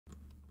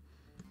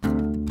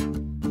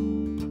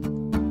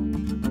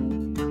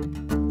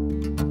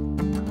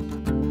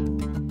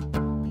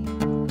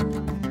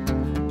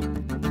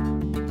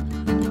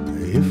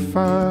if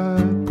I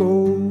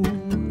go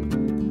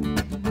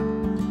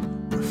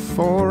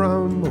before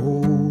I'm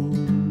old.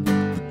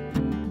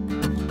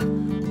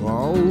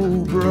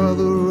 Oh,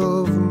 brother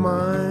of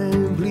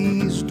mine,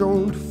 please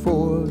don't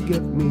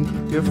forget me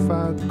if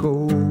I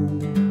go.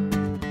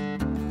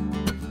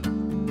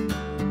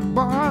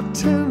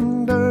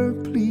 Bartender,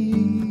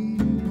 please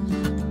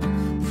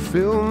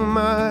fill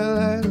my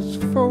glass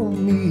for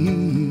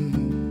me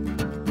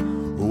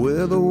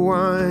with the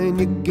wine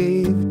you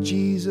gave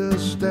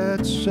Jesus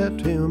that set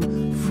him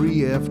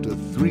free after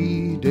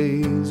 3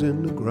 days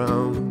in the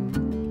ground.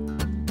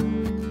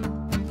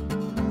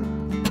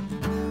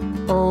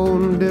 Oh,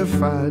 and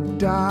if I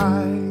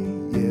die,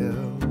 yeah,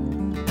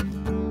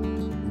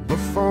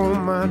 before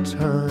my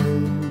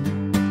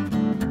time,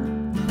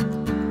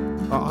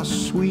 oh,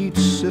 sweet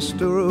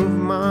sister of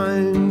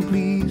mine,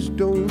 please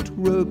don't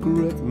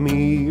regret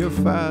me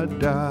if I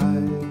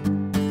die.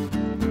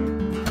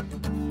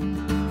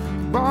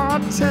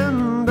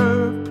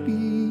 Bartender,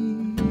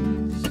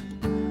 please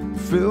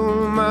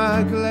fill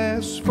my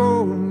glass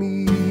for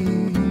me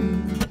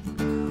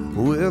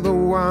with the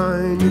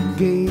wine you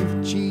gave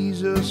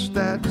Jesus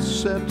that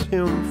set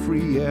him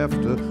free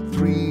after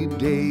 3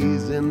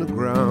 days in the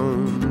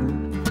ground.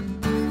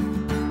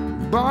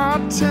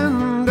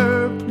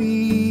 Bartender,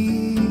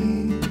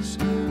 please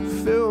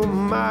fill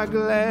my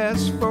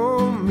glass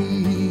for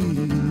me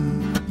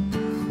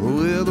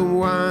with the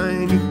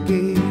wine you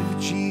gave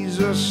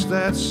Jesus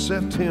that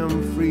set him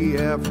free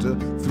after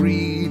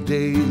 3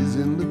 days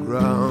in the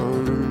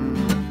ground.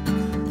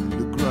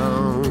 The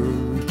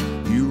ground,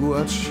 you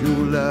watch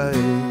your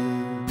life.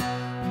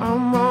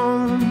 I'm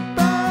on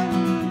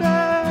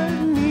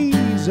bended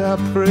knees, I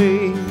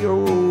pray,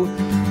 oh,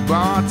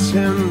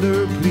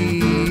 bartender,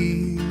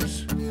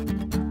 please.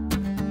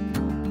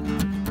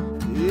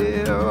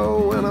 Yeah,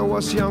 when I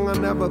was young, I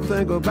never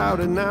think about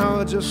it now.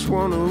 I just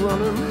wanna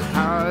run and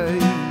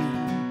hide.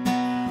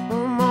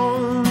 I'm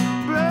on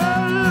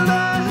bended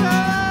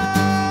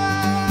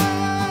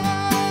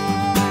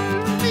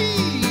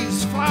knees,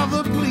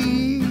 Father,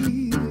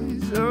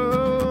 please.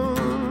 Oh,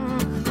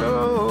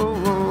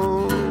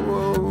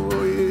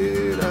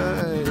 yeah.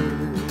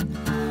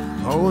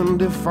 Oh,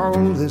 and if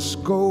all this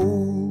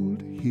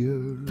gold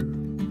here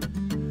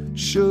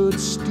should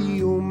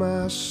steal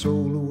my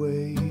soul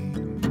away,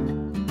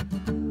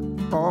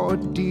 oh,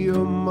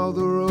 dear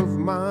mother of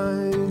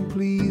mine,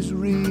 please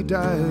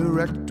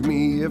redirect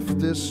me if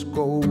this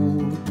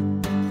gold.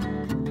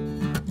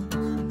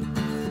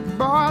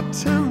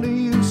 Bartender,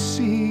 you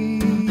see,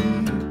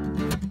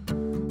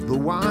 the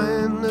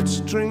wine that's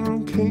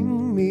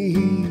drinking me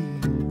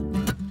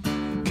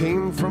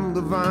came from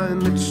the vine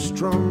that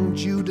strung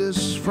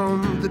Judas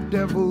from the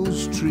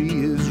devil's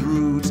tree. His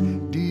roots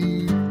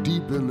deep,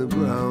 deep in the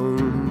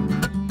ground.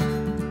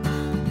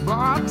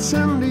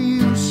 Bartender,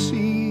 you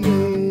see,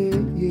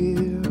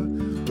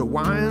 the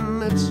wine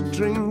that's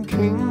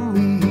drinking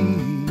me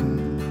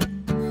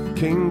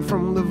came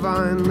from the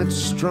vine that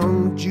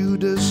strung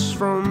Judas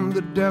from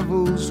the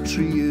devil's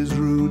tree. His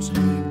roots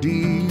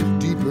deep,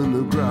 deep in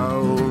the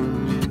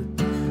ground.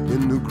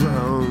 In the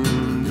ground,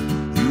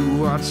 you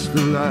watch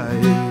the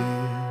light.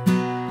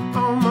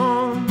 I'm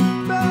on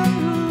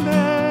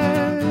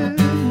bended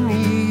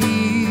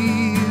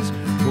knees.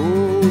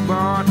 Oh,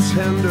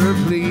 bartender,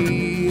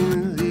 please.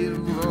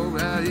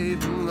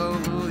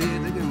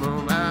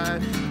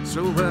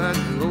 So much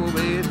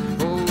obey,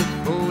 oh,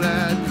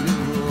 that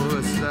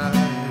your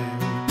side.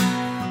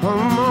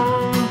 I'm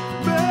on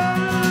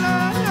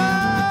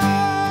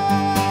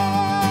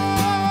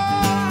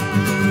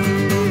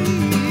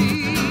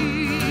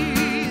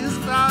please,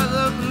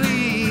 Father,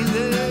 please.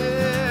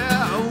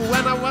 Yeah.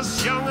 When I was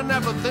young, I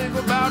never think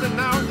about it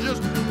now.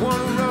 Just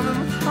wanna run